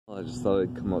I just thought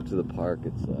I'd come out to the park.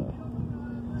 It's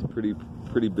a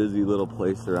pretty busy little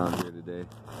place around here today.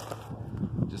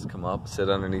 Just come up,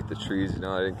 sit underneath the trees. You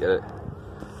know, I didn't get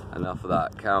enough of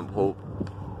that Camp Hope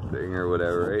thing or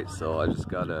whatever, right? So I just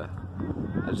gotta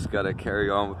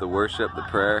carry on with the worship, the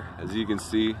prayer. As you can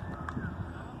see,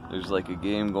 there's like a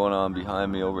game going on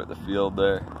behind me over at the field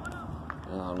there.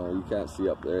 I don't know, you can't see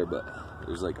up there, but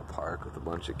there's like a park with a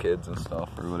bunch of kids and stuff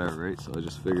or whatever, right? So I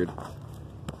just figured,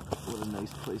 what a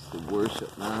nice place to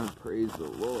worship, man. Praise the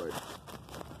Lord.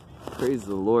 Praise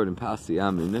the Lord and pass the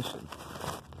ammunition.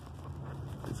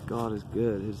 Because God is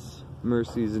good. His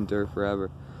mercies endure forever.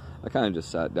 I kind of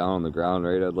just sat down on the ground,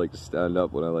 right? I'd like to stand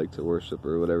up when I like to worship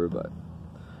or whatever, but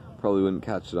probably wouldn't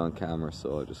catch it on camera,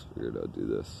 so I just figured I'd do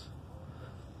this.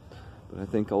 But I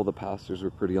think all the pastors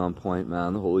were pretty on point,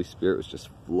 man. The Holy Spirit was just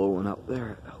flowing up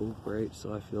there at Hope, right?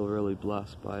 So I feel really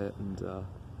blessed by it. And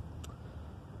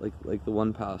like the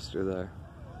one pastor there,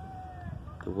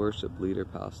 the worship leader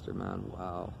pastor, man,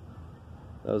 wow.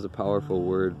 That was a powerful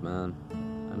word, man.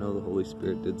 I know the Holy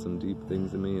Spirit did some deep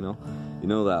things in me, you know? You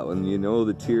know that when you know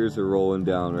the tears are rolling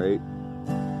down, right?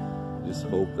 You just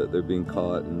hope that they're being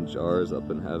caught in jars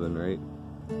up in heaven, right?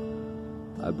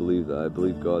 I believe that. I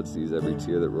believe God sees every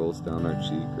tear that rolls down our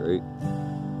cheek, right?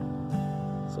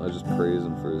 So I just praise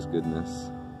Him for His goodness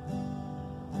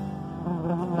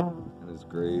and His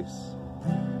grace.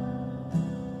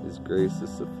 His grace is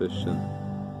sufficient.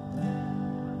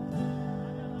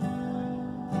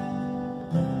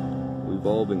 We've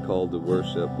all been called to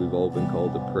worship. We've all been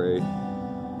called to pray.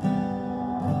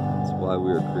 That's why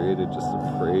we were created, just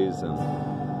to praise Him.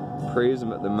 Praise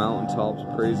Him at the mountaintops.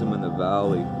 Praise Him in the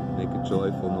valley. Make a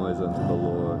joyful noise unto the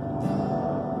Lord.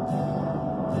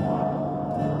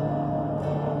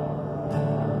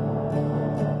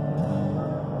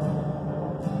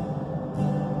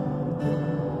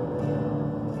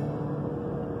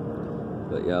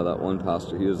 But yeah, that one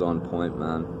pastor, he was on point,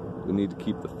 man. We need to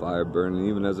keep the fire burning,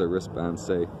 even as our wristbands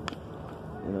say,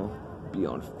 you know, be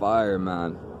on fire,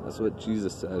 man. That's what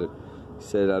Jesus said. He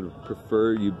said, I'd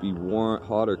prefer you be warm,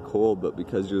 hot or cold, but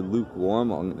because you're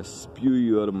lukewarm, I'm going to spew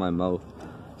you out of my mouth.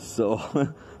 So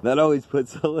that always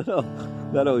puts a little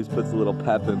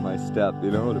pep in my step, you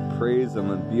know, to praise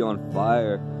Him and be on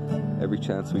fire. Every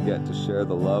chance we get to share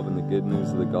the love and the good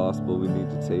news of the gospel, we need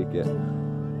to take it.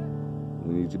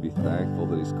 We need to be thankful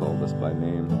that He's called us by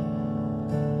name.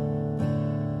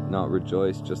 Not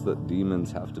rejoice just that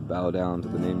demons have to bow down to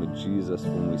the name of Jesus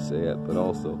when we say it, but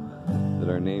also that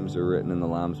our names are written in the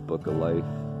Lamb's Book of Life,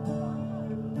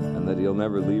 and that He'll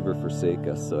never leave or forsake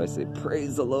us. So I say,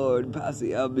 praise the Lord, pass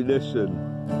the ammunition.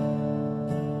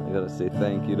 I gotta say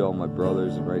thank you to all my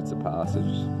brothers and rites of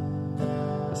passage,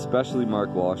 especially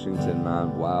Mark Washington,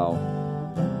 man. Wow,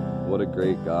 what a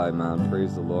great guy, man.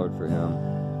 Praise the Lord for him.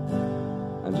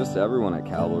 And just everyone at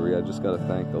Calvary. I just got to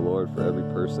thank the Lord for every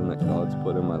person that God's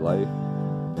put in my life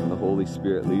and the Holy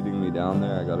Spirit leading me down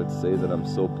there. I got to say that I'm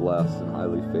so blessed and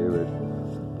highly favored.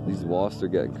 But these wasps are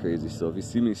getting crazy, so if you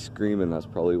see me screaming, that's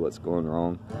probably what's going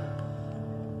wrong.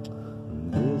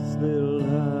 This little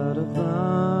light of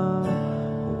mine,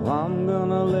 oh, I'm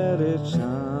gonna let it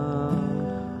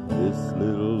shine. This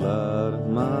little light of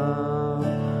mine,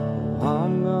 oh,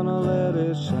 I'm gonna let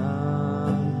it shine.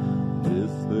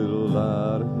 This little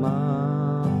light of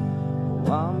mine,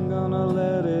 oh, I'm gonna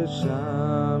let it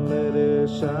shine, let it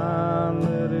shine,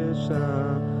 let it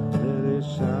shine, let it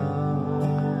shine.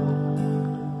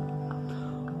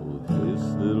 Oh, this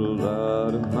little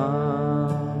light of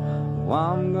mine, oh,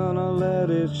 I'm gonna let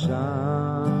it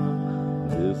shine.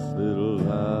 This little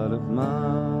light of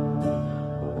mine,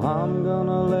 oh, I'm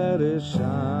gonna let it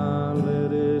shine,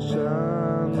 let it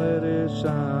shine, let it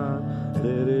shine,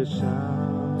 let it shine.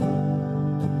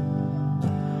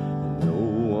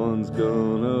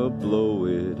 Gonna blow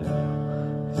it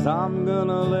out, 'cause I'm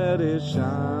gonna let it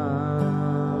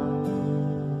shine.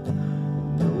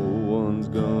 No one's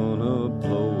gonna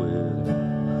blow it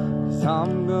out, 'cause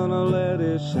I'm gonna let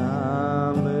it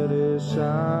shine, let it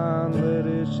shine, let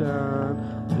it shine,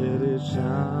 let it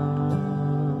shine.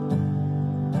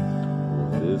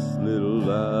 Oh, this little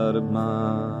light of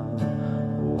mine,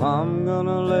 oh, I'm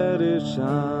gonna let it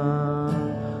shine.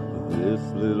 This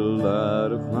little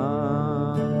light of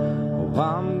mine, oh,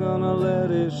 I'm gonna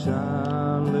let it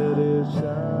shine, let it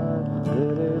shine,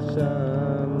 let it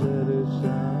shine, let it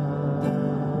shine.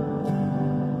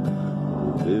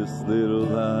 Oh, this little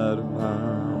light of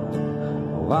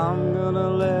mine, oh, I'm gonna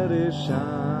let it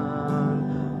shine.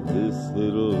 This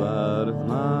little light of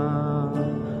mine,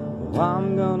 oh,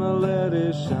 I'm gonna let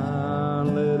it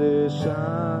shine, let it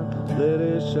shine, let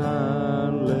it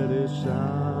shine, let it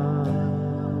shine.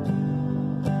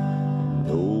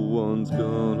 No one's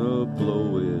gonna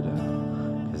blow it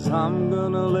out, 'cause I'm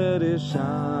gonna let it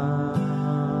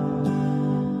shine.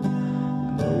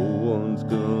 No one's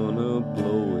gonna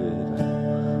blow it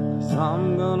out, 'cause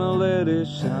I'm gonna let it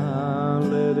shine,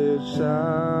 let it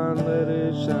shine, let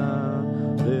it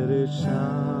shine, let it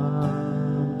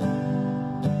shine.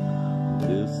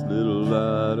 This little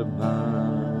light of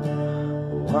mine,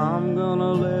 oh, I'm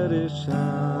gonna let it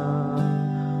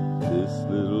shine. This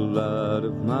little light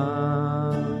of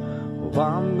mine, oh,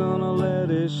 I'm gonna let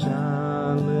it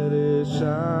shine, let it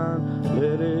shine,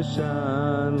 let it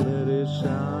shine, let it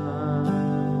shine.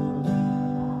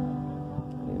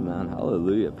 Amen.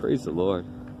 Hallelujah. Praise the Lord.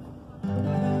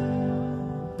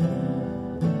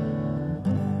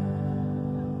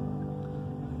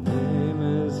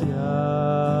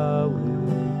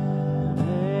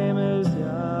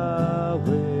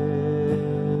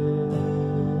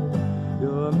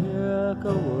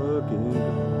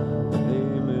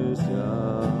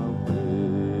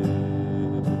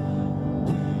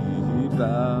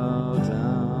 Bow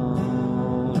down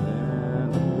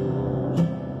and worship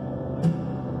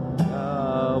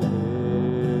Yahweh.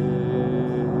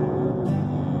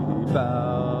 We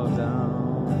bow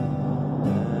down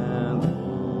and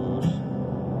worship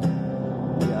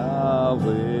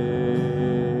Yahweh,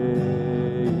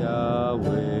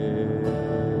 Yahweh,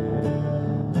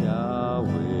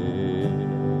 Yahweh.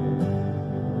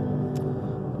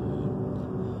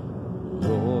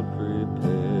 Lord,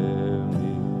 prepare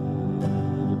me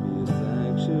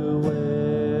sanctuary,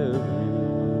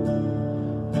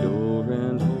 pure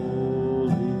and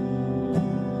holy,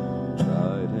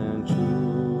 tried and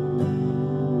true.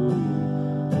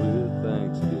 With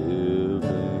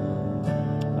thanksgiving,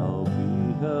 I'll be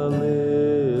a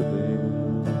living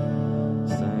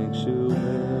sanctuary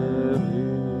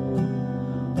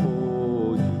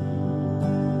for you.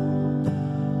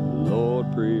 Lord,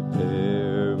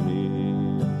 prepare me,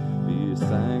 be a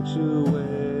sanctuary,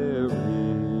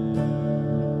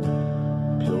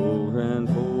 and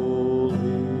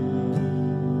holy,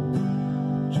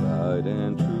 tried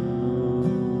and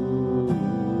true.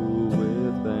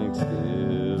 With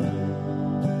thanksgiving,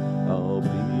 I'll be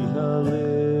a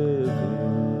living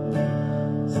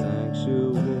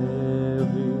sanctuary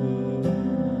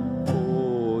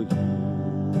for you.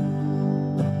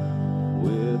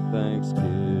 With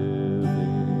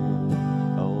thanksgiving,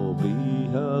 I'll be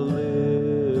a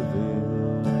living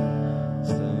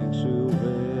sanctuary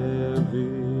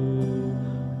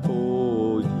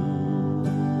for you.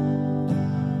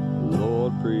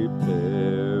 Lord,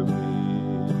 prepare me,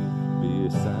 be a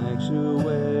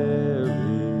sanctuary,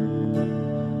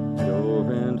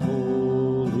 pure and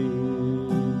holy,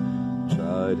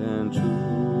 tried and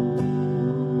true.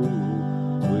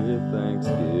 With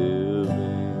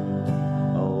thanksgiving,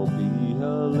 I'll be a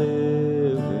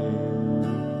living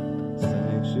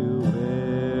sanctuary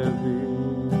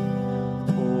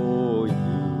for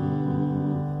you.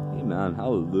 Amen.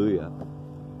 Hallelujah.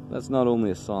 That's not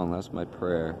only a song, that's my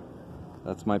prayer.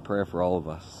 That's my prayer for all of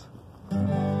us.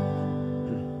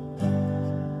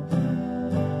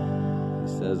 He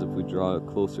says if we draw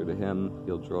closer to Him,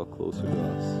 He'll draw closer to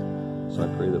us. So I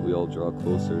pray that we all draw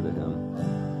closer to Him.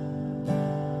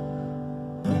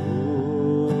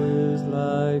 Who is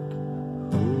like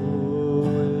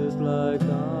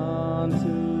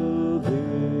unto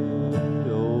Thee,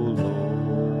 O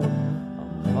Lord,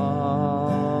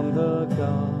 among the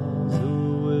gods?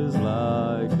 Who is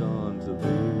like unto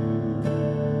Thee,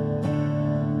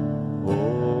 O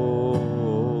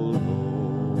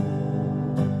Lord,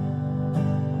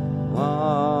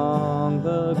 among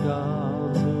the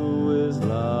gods? Who is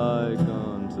like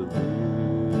unto Thee?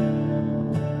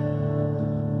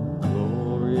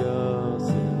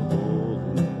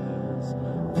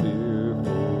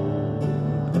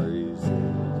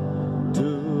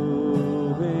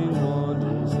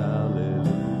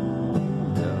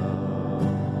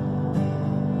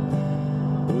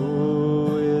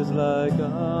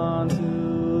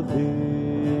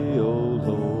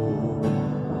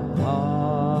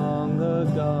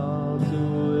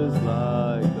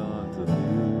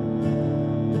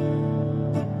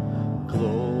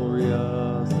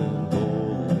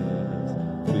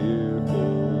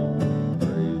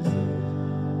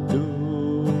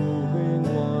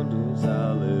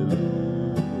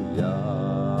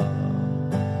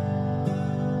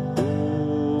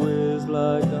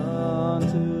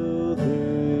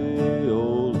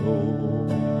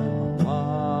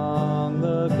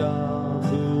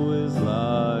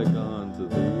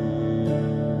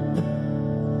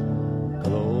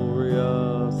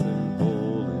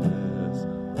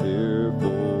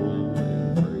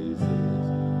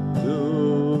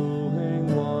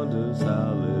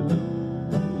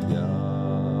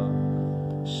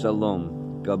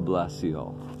 Shalom. God bless you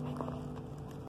all.